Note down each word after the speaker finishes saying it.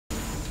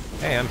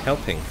Hey, I'm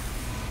helping.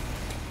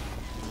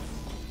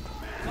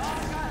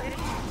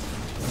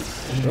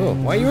 Oh,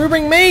 why are you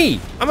Ubering me?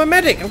 I'm a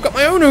medic. I've got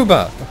my own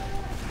Uber.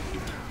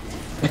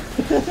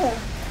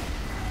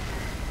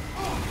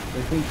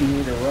 I think you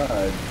need a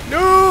ride.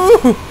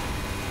 No!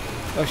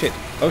 Oh shit!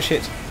 Oh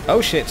shit! Oh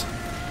shit!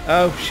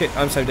 Oh shit!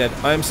 I'm so dead!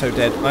 I am so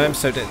dead! I am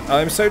so dead!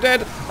 I am so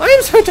dead! I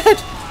am so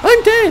dead!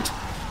 I'm dead!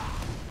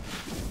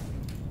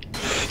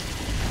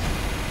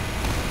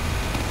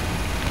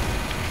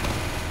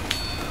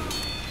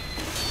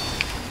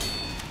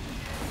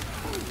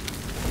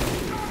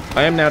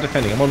 I am now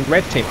defending. I'm on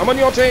red team. I'm on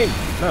your team.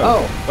 No.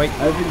 Oh, wait.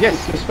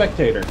 Yes, a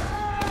spectator.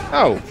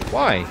 Oh,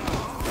 why?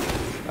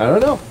 I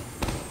don't know.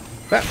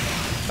 That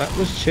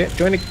was shit.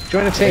 Join a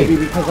team. Maybe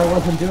because I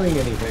wasn't doing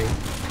anything.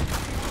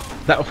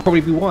 That would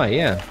probably be why.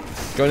 Yeah.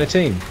 Join a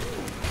team.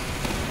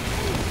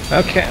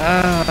 Okay.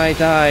 Ah, I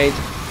died.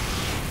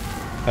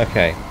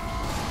 Okay.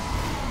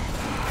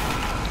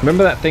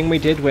 Remember that thing we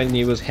did when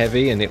you was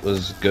heavy and it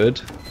was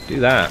good? Do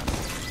that.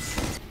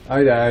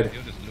 I died.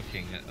 You're just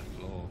looking at the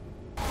floor.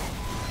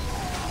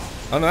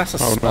 Oh no, that's a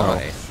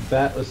spy.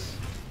 No.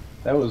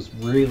 That was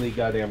really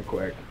goddamn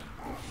quick.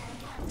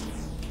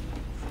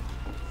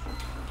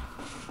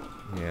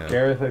 Yeah.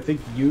 Gareth, I think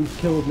you've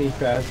killed me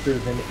faster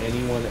than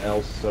anyone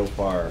else so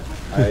far.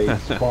 I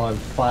spawned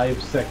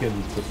 5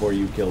 seconds before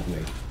you killed me.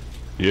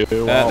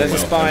 There's a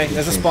spy.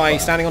 There's a spy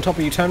standing on top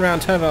of you. Turn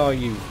around. Turn around.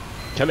 You.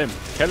 Kill him.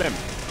 Kill him.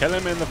 Kill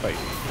him in the face.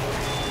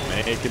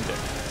 Make him dead.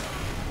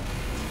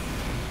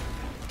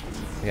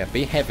 Yeah.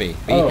 Be heavy.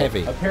 Be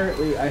heavy.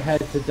 Apparently, I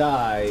had to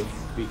die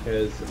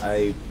because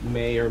I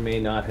may or may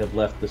not have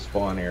left the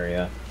spawn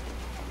area,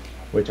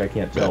 which I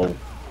can't tell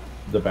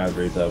the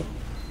boundaries of.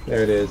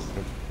 There it is.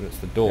 It's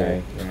the door.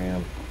 Okay, here I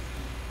am.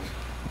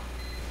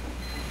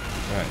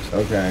 Right.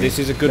 Okay. This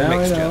is a good Now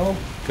mixture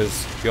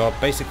because you're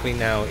basically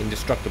now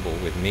indestructible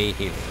with me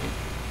healing you.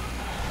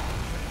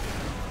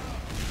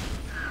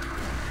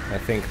 I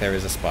think there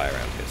is a spy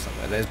around here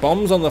somewhere. There's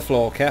bombs on the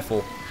floor.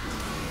 Careful.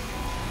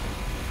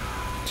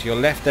 To your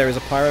left, there is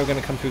a pyro going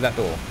to come through that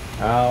door.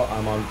 Ow,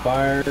 I'm on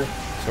fire.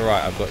 It's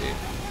alright, I've got you.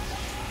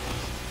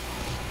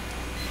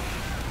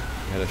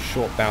 You had a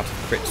short bout of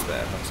crits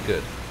there. That's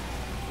good.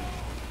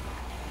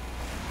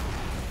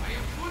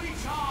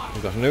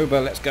 We've got an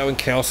Uber. Let's go and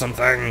kill some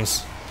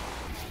things.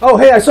 Oh,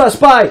 hey, I saw a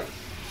spy!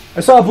 I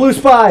saw a blue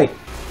spy!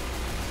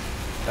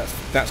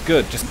 That's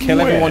good. Just kill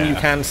everyone you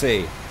can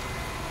see.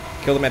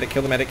 Kill the medic,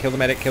 kill the medic, kill the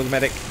medic, kill the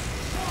medic.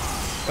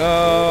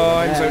 Oh,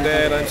 I'm so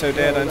dead, I'm so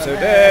dead, I'm so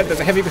dead. There's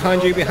a heavy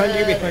behind you, behind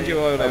you, behind you.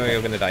 Oh no,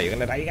 you're gonna die, you're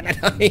gonna die, you're gonna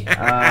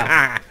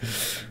die.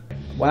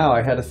 Wow,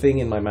 I had a thing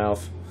in my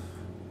mouth.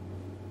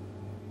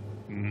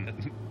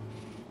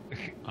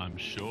 I'm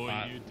sure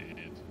you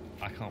did.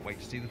 I can't wait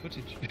to see the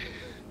footage.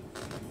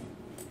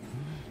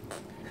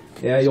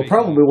 Yeah, you'll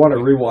probably want to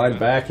rewind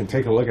back and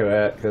take a look at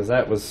that, because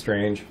that was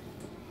strange.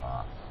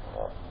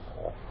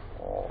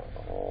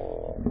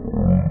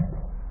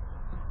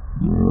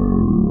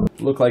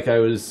 Looked like I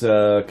was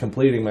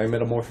completing my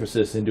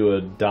metamorphosis into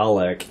a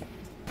Dalek.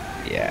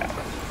 Yeah,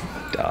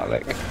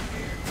 Dalek.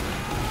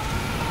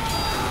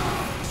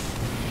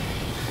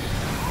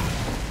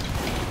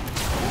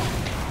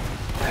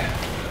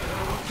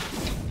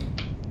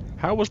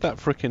 How was that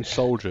frickin'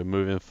 soldier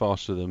moving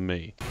faster than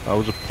me? I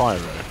was a pyro.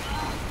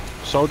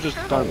 Soldiers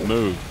don't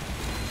move.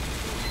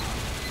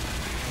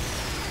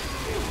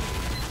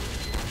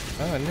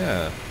 Oh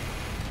no.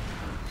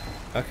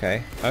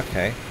 Okay,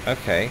 okay,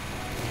 okay.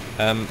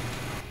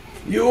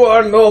 You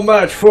are no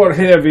match for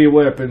heavy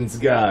weapons,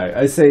 guy.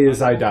 I say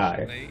as I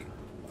die.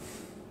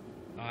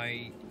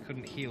 I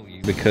couldn't heal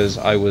you because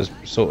I was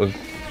sort of...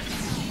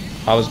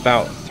 I was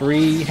about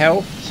 3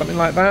 health, something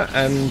like that,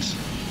 and...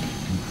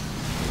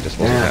 It just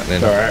wasn't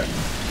happening. Alright.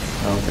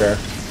 I don't care.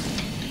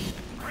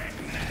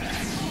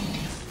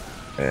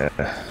 Yeah.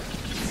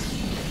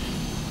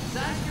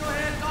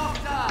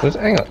 But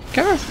hang on,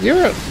 Gareth, you're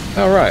at...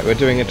 Oh right, we're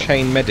doing a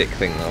chain medic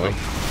thing, are we?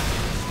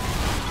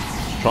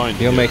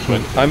 You're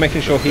making... I'm making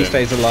sure he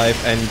stays alive,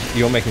 and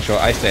you're making sure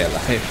I stay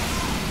alive.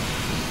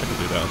 I can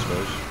do that, I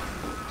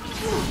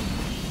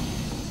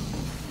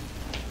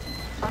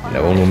suppose.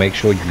 No one will make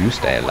sure you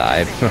stay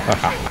alive.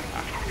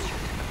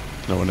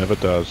 No one ever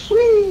does.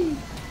 Whee!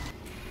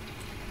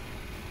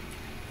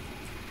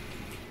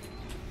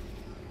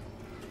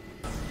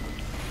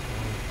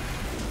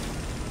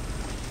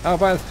 Oh,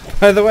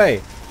 by the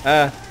way,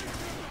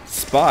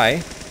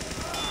 spy.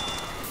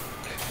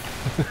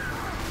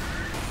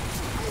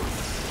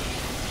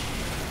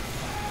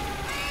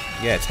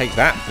 Yeah, take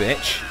that,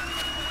 bitch.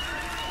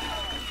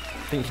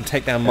 I think you can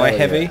take down my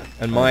heavy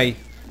and my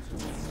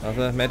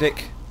other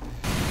medic.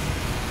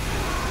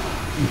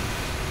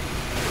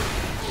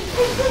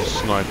 There's a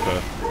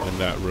sniper in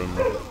that room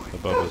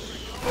above us.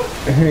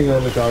 Hang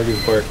on, the dog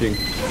is barking.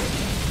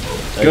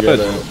 Good.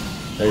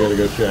 I gotta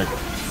go check.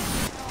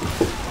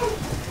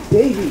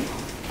 Baby!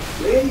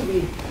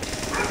 Baby!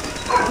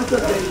 What's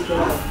up, baby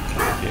girl?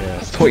 Yeah.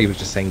 I thought he was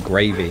just saying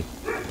gravy.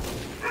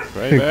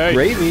 Gravy!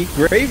 Gravy!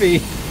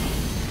 Gravy!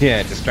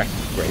 Yeah, distracted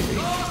gravy.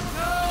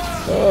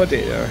 Oh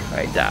dear,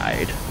 I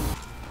died.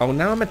 Oh,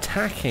 now I'm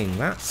attacking.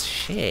 That's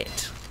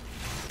shit.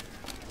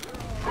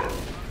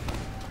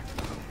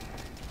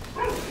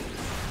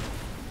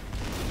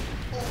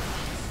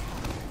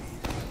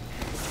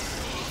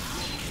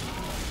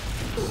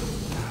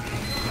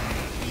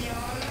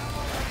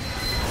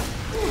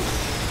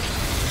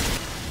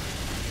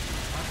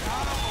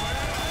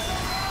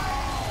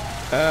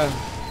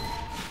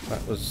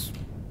 That was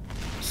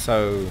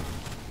so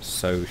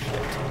shit.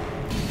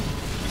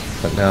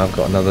 But now I've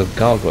got another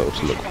gargoyle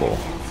to look for.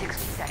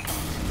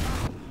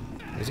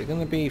 Is it going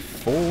to be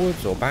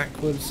forwards or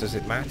backwards? Does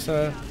it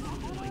matter?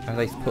 Have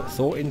they put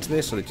thought into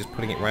this, or are they just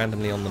putting it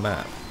randomly on the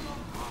map?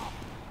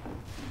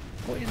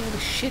 What is all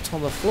this shit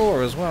on the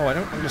floor as well? I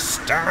don't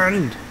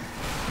understand.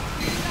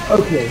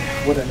 Okay,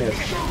 what I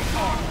missed.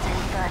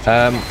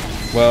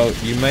 Well,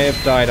 you may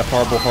have died a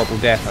horrible, horrible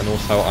death, and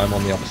also I'm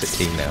on the opposite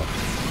team now.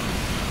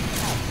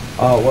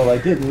 Oh, well, I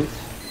didn't,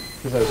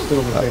 because I was still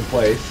in the same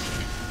place.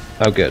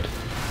 Oh, good.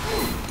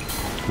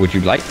 Would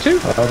you like to?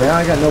 Oh, now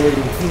I got nobody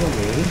to heal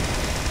me.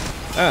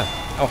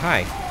 Oh,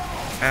 hi.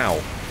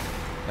 Ow.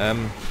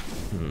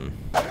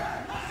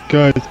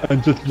 Guys,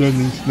 I'm just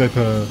learning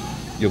sniper.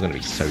 You're gonna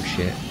be so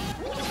shit.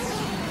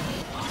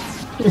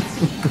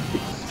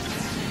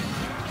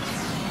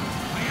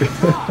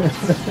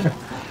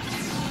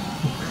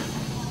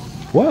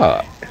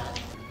 What?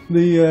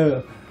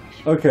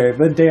 Okay,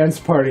 the dance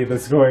party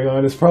that's going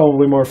on is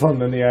probably more fun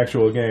than the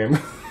actual game.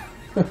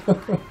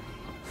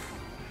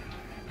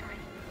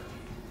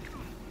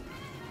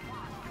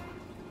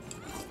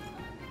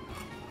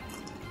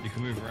 You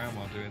can move around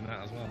while doing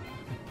that as well.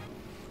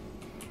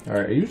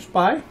 Alright, are you a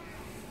spy?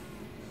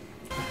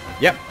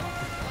 Yep.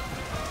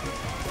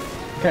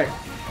 Okay.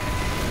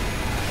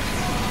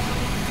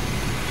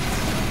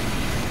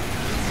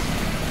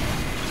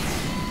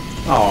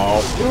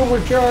 Oh,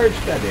 overcharged!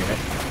 God damn it.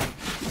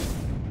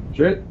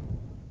 Shit.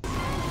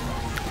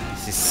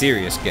 This is a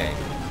serious game.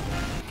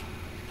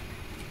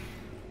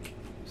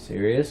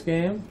 Serious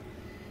game?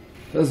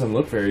 Doesn't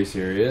look very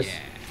serious.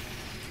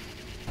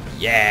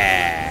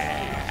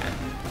 Yeah.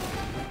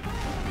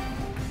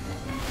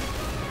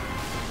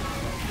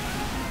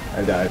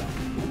 I died.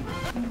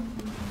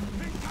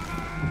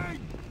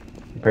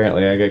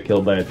 Apparently I got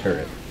killed by a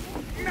turret.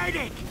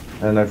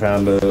 And I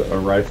found a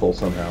rifle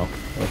somehow.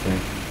 Okay.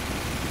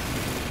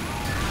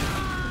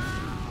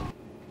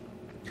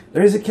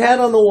 There's a cat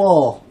on the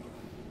wall!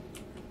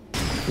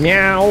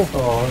 Meow.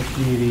 Oh,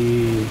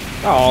 kitty.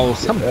 Oh,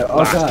 some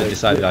bastard God,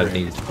 decided I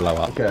different. needed to blow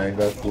up. Okay,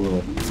 that's a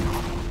little...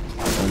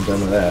 I'm done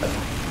with that.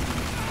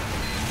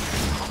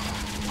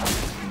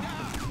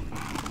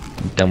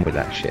 I'm done with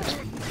that shit.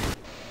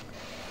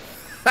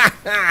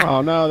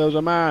 Oh no, there was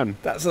a man.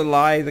 That's a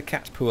lie. The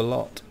cats poo a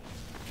lot.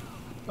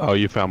 Oh,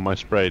 you found my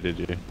spray, did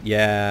you?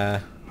 Yeah.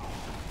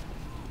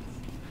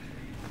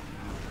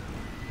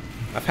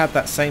 I've had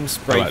that same I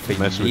spray like for to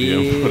mess with you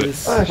and put it.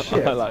 years. Oh,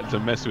 shit. I like to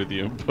mess with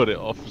you and put it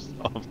off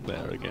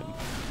there again.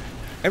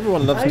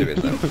 Everyone loves I doing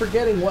keep that.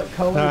 forgetting what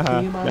color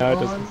team I'm no, it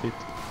on. doesn't seem to.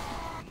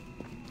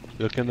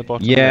 Look in the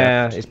bottom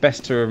Yeah, left. it's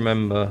best to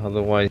remember,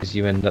 otherwise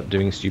you end up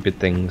doing stupid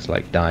things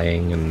like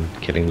dying and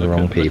killing the Look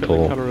wrong at the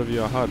people. colour of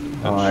your HUD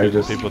and Oh, I shoot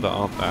just- people that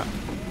aren't that.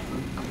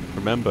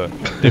 Remember,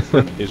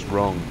 different is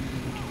wrong.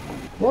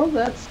 Well,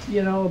 that's,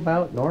 you know,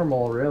 about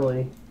normal,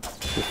 really.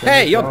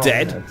 Hey, you're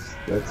dead.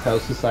 That's how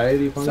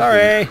society functions.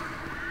 Sorry.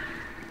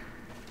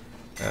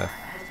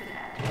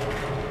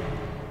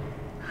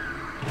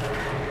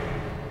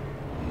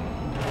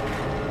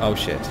 Oh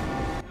shit.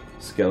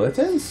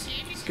 Skeletons?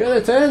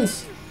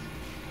 Skeletons!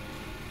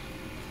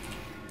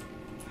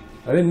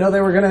 I didn't know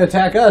they were gonna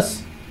attack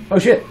us. Oh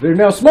shit, they're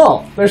now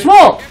small! They're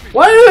small!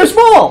 Why are they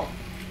small?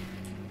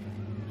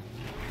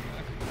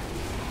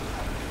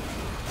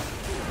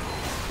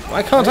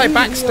 Why can't I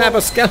backstab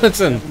a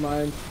skeleton? Never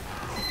mind.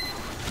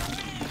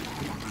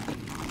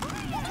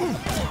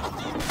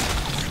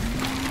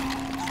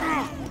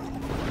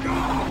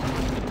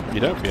 You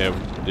don't appear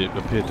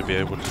to be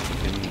able to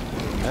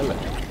in melee.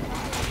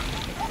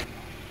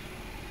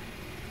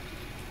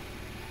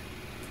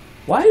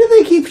 Why do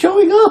they keep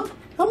showing up?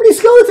 How many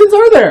skeletons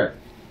are there?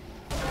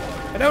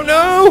 I don't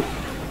know!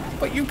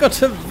 But you've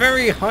got a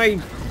very high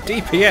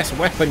DPS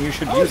weapon, you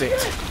should use it.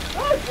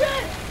 Oh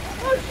shit!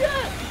 Oh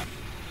shit!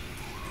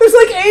 There's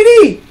like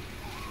 80!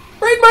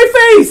 Right in my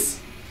face!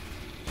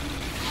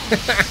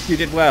 You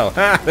did well.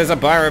 Ah, there's a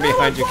Byra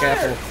behind you, fire!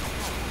 careful.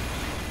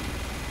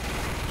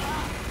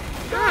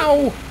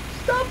 Ow!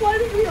 Stop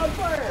lighting me on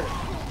fire!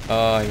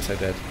 Oh, I'm so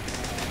dead.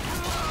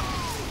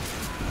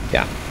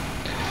 Yeah.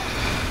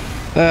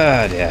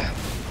 Ah, dear.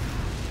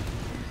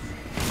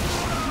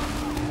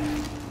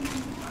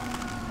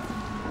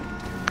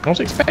 I was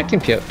expecting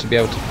to be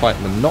able to fight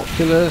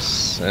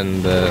Monoculus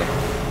and the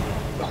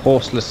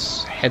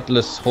horseless,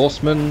 headless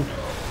horseman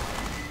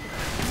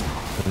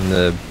and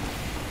the...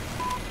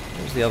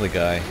 What was the other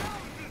guy?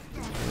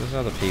 There's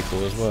other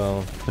people as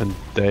well. And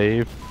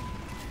Dave.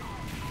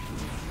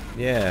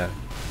 Yeah.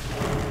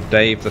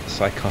 Dave the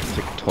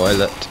psychotic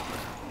toilet.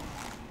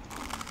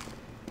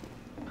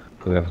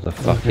 Whoever the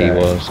fuck he Okay.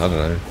 was, I don't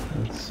know.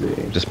 Let's see.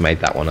 Just made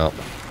that one up.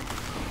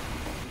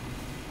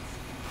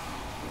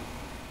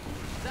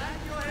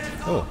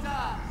 Oh.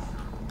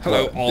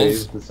 Hello, What, Oz.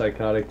 Dave's the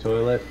psychotic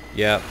toilet.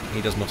 Yeah,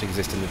 he does not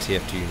exist in the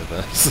TFT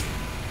universe.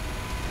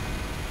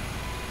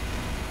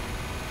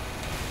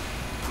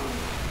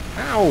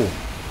 Ow!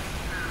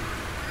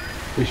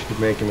 We should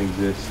make him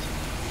exist.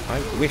 I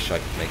wish I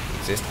could make it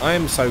exist. I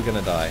am so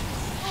gonna die.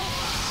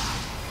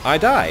 I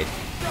died!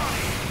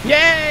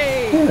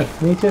 Yay! Yeah,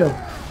 me too.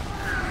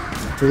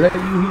 Was that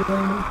you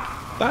healing me?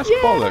 That's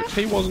bollocks.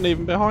 He wasn't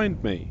even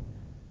behind me.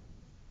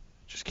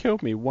 Just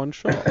killed me one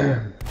shot.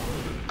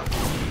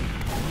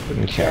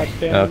 Okay.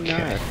 Goddamn Okay.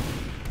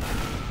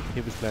 knife.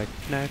 He was like,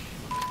 no.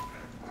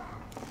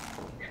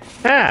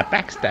 Ah,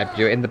 backstabbed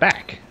you in the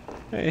back.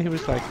 He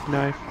was like,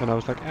 knife. And I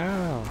was like,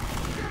 ow.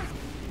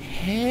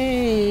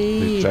 Hey!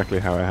 That's exactly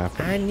how it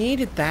happened. I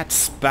needed that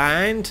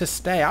spine to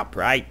stay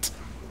upright.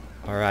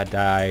 Or I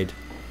died.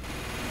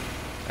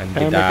 And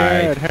Oh you my god,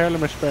 died. hair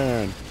my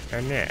spine.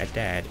 And then I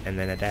died. And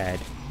then I died.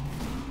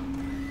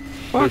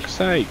 Fuck's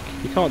sake.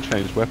 You can't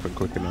change weapon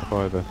quick enough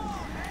either.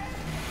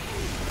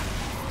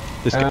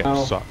 This game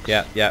Ow. sucks.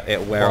 Yeah, yeah,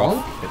 it'll wear Bonk?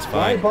 off. It's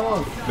Why fine.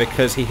 bonk?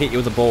 Because he hit you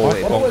with a ball, Why,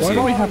 it why bonks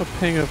don't we you. have a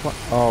ping of like...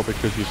 Oh,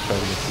 because you've shown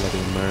the bloody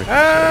American.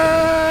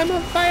 Ah, I'm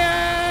on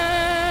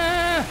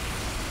fire!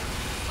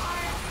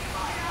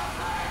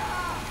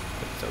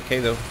 It's okay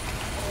though.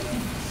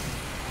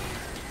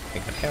 I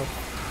got help.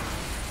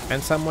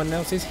 And someone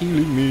else is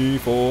healing me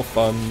for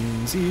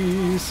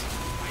funsies.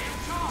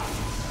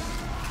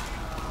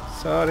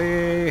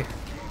 Sorry.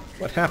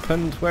 What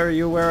happened? Where are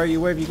you? Where are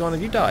you? Where have you gone?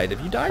 Have you died? Have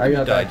you died? I Have you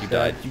got died? You backstabbed.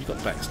 died. You got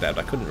backstabbed.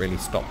 I couldn't really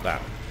stop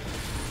that.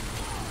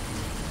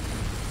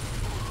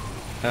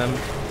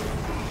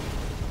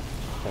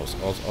 Oz.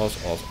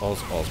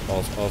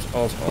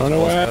 Run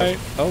away.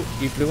 Oh,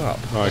 you blew up.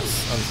 Right.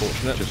 That's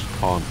unfortunate. Just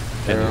can't.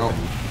 Ow.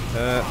 Anything.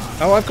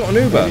 Oh, I've got an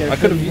Uber. Maybe I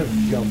could have.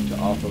 have jumped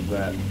off of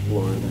that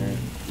floor there.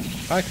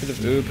 I could have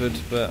Ubered,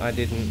 but I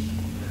didn't.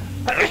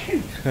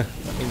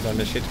 That means I'm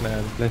a shit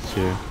man. Bless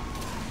you.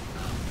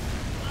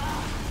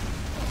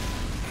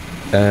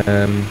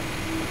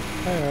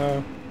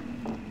 Hello.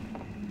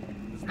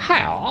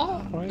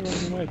 How? Why are you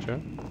running away,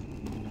 Joe?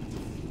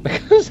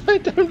 Because I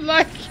don't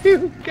like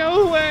you.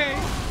 Go away.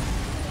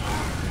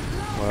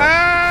 Well,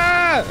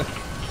 Ah!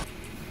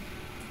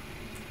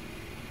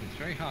 It's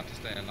very hard to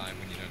stay alive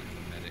when you don't have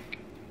a medic.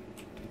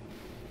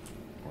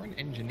 Or an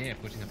engineer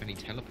putting up any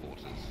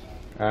teleporters.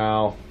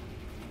 Ow.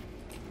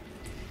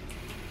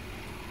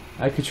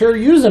 I could sure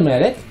use a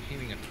medic. I'm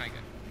healing a tiger.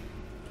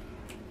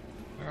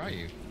 Where are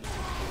you?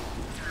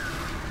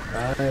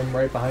 I'm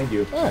right behind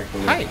you,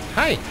 actually.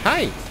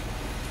 Hi!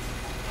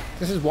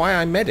 This is why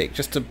I'm medic,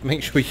 just to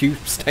make sure you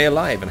stay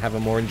alive and have a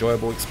more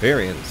enjoyable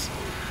experience.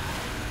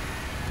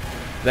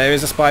 There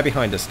is a spy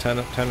behind us. Turn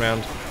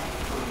round.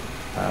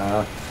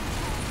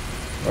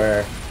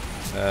 Where?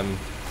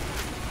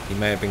 He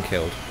may have been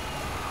killed.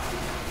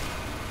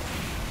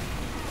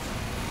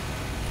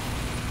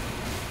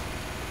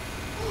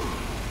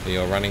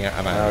 You're running out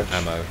of Ouch.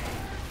 ammo.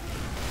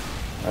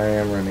 I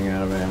am running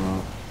out of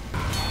ammo.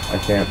 I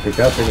can't pick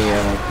up any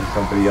ammo because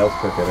somebody else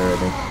took it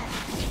already.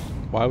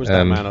 why was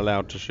that man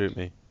allowed to shoot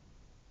me?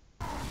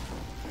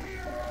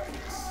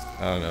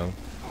 Oh no.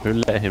 Who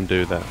let him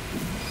do that?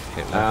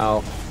 Hitler.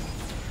 Ow.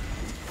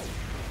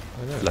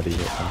 Bloody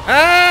Hitler.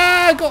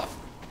 Ah! I got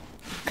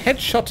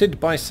headshotted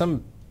by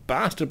some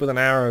bastard with an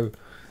arrow.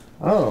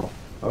 Oh,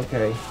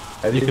 okay.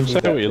 I You didn't can need say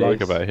that what you like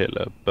face. about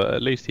Hitler, but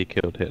at least he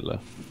killed Hitler.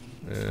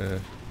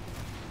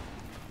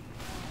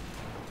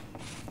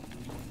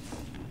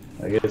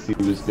 I guess he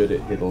was good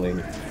at hiddling.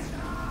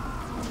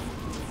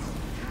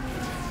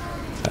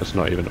 That's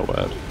not even a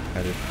word.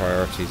 I did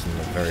priorities in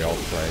a very odd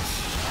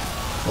place.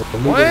 Well,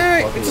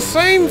 Why? It's the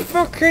same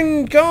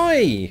fucking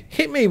guy!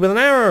 Hit me with an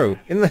arrow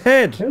in the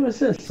head Who is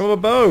this? from a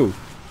bow.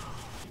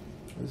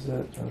 Is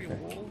that okay?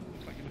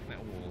 It's like you're looking at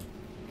a wall.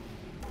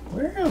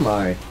 Where am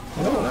I?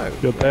 I don't know.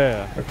 You're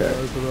there. Okay.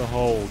 Go to the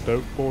hole.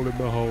 Don't fall in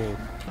the hole.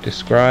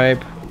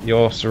 Describe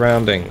your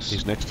surroundings.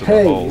 He's next to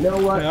Hey, the hole. you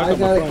know what? Hey, I my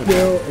got a phone.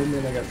 kill and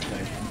then I got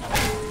sniped.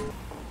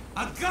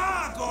 A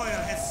gargoyle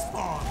has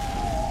spawned!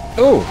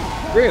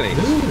 Oh, really?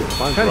 Mine's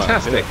right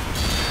Fantastic.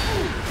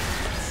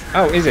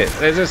 Oh, is it?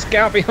 There's a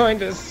scout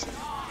behind us.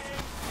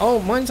 Oh,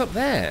 mine's up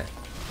there.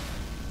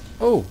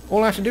 Oh,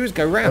 all I have to do is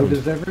go Oh, round.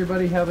 does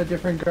everybody have a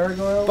different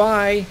gargoyle?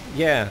 Bye.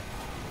 Yeah,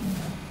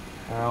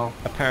 Ow.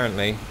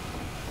 apparently.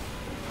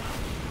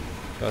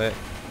 Got it.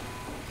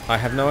 I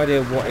have no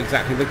idea what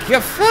exactly the...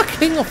 You're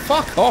fucking... Oh,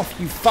 fuck off,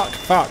 you fuck.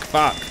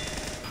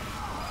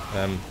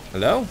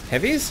 Hello?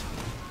 Heavies?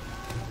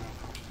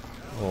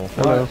 Oh,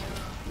 Hello. I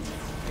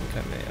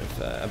think I may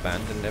have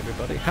abandoned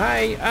everybody.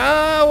 Hi!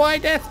 Oh, why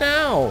death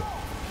now?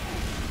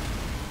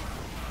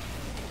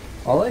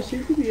 All I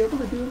seem to be able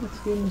to do in this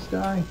game is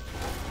die.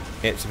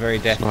 It's very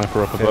death.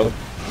 Sniper up filled.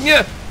 above.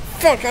 Yeah!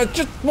 Fuck,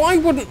 why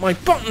wouldn't my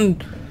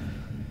button...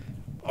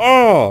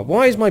 Oh,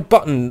 why is my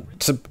button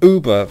to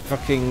Uber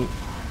fucking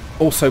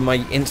also my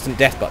instant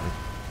death button?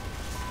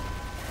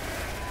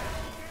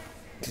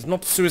 It's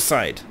not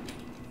suicide.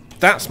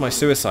 That's my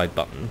suicide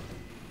button.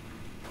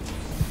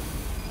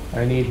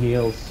 I need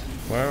heals.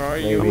 Where are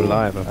you? I'm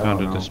alive. I I found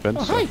don't a know.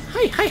 dispenser. Hi,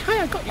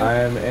 I got you. I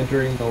am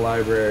entering the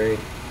library.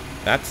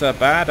 That's a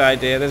bad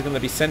idea. There's going to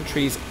be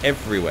sentries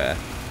everywhere.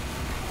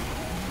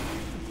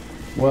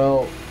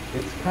 Well,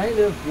 it's kind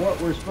of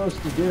what we're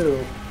supposed to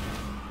do.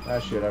 Ah,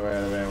 shit, I'm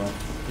out of ammo.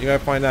 You go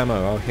find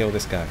ammo. I'll heal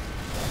this guy.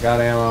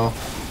 Got ammo.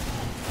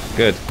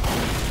 Good.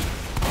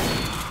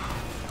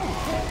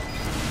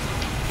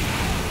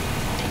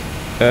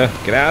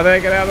 Get out of there,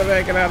 get out of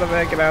there, get out of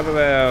there, get out of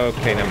there.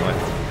 Okay, never mind.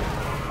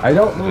 I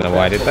don't move know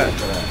why I did that.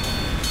 for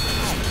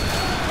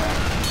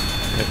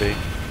Maybe.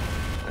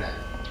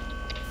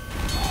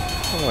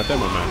 Oh, a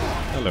demo man.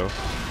 Hello.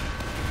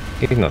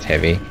 He's not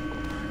heavy.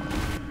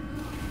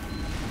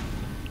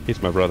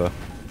 He's my brother.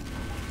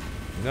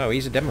 No,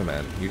 he's a demo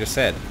man. You just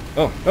said.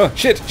 Oh,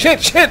 shit!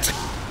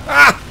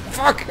 Ah,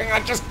 fuck! I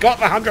just got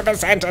the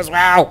 100% as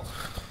well.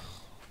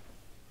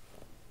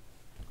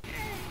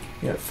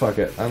 Yeah, fuck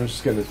it. I'm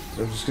just gonna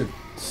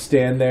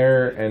stand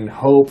there and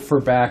hope for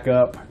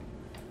backup,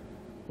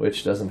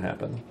 which doesn't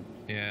happen.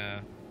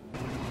 Yeah.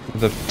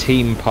 The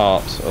team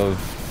part of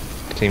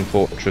Team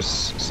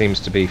Fortress seems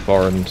to be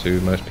foreign to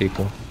most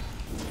people.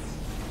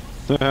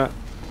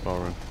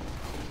 Foreign.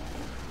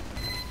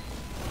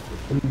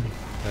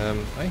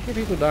 I hear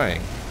people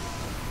dying.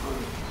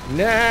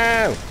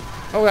 No!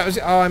 Oh, that was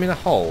it. Oh, I'm in a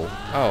hole.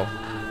 Oh.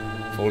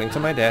 Falling to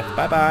my death.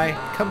 Bye-bye.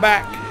 Come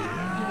back.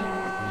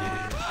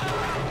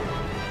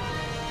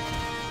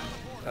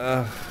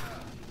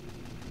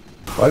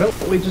 Why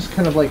don't we just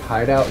kind of like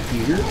hide out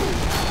here?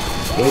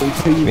 Wait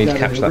until Need you've to got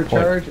capture an that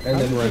point. overcharge and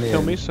then run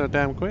Kill me in. so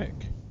damn quick.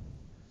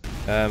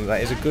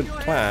 That is a good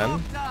plan.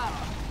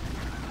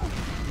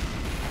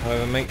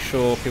 However, make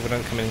sure people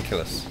don't come in and kill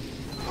us.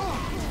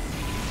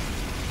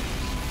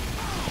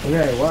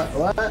 Okay, what?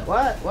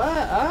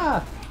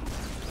 Ah!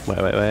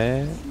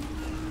 Wait.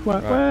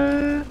 What?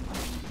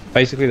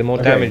 Basically, the more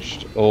Okay.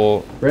 damaged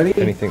or Ready?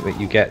 anything that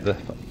you get, the...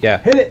 Yeah.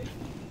 Hit it!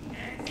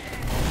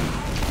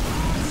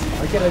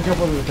 Why can't I jump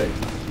over the thing?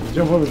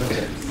 Jump over the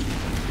thing.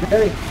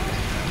 Ready?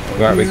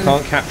 Right, we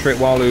can't capture it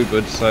while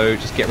Ubered, so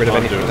just get rid of I'll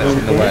anything do it. that's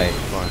in the way.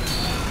 Fine.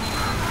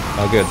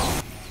 Oh, good.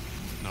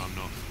 No, I'm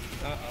not.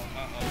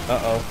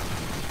 Uh-oh.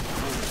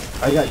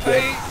 I got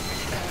dead.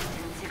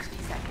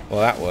 Well,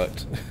 that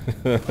worked.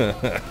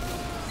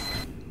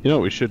 You know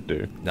what we should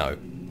do? No.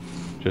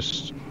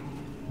 Just...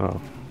 Oh.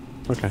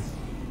 Okay.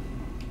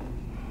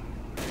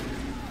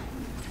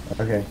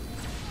 Okay.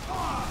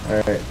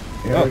 Alright,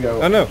 here we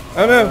go. Oh no!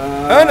 Oh no!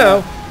 Oh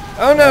no!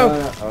 Oh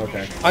no!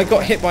 Okay. I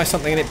got hit by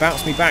something and it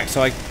bounced me back,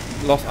 so I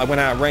went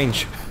out of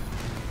range.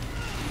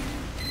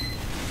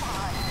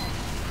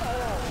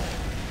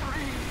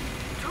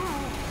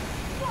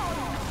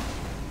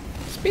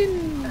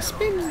 Spin!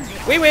 Spin!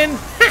 We win!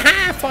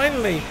 Haha!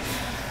 Finally!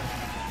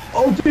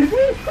 Oh, did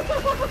we?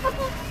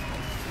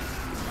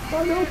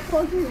 Oh, no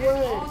fucking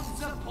way.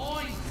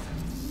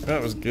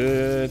 That was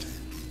good.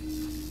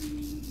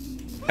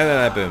 And then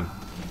I boom.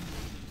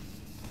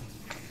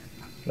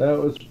 That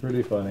was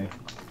pretty funny.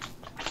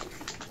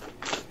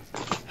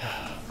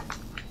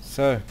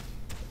 So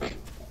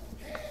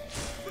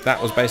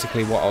that was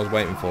basically what I was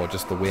waiting for,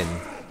 just the win.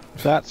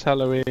 That's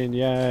Halloween,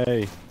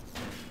 yay!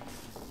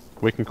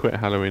 We can quit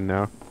Halloween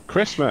now.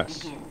 Christmas!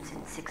 Begins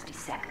in 60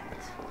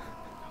 seconds.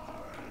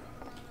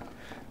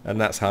 And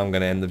that's how I'm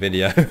going to end the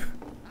video.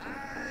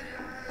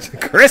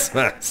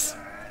 Christmas!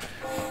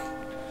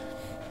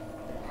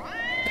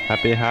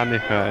 Happy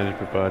Hanukkah,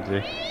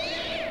 everybody.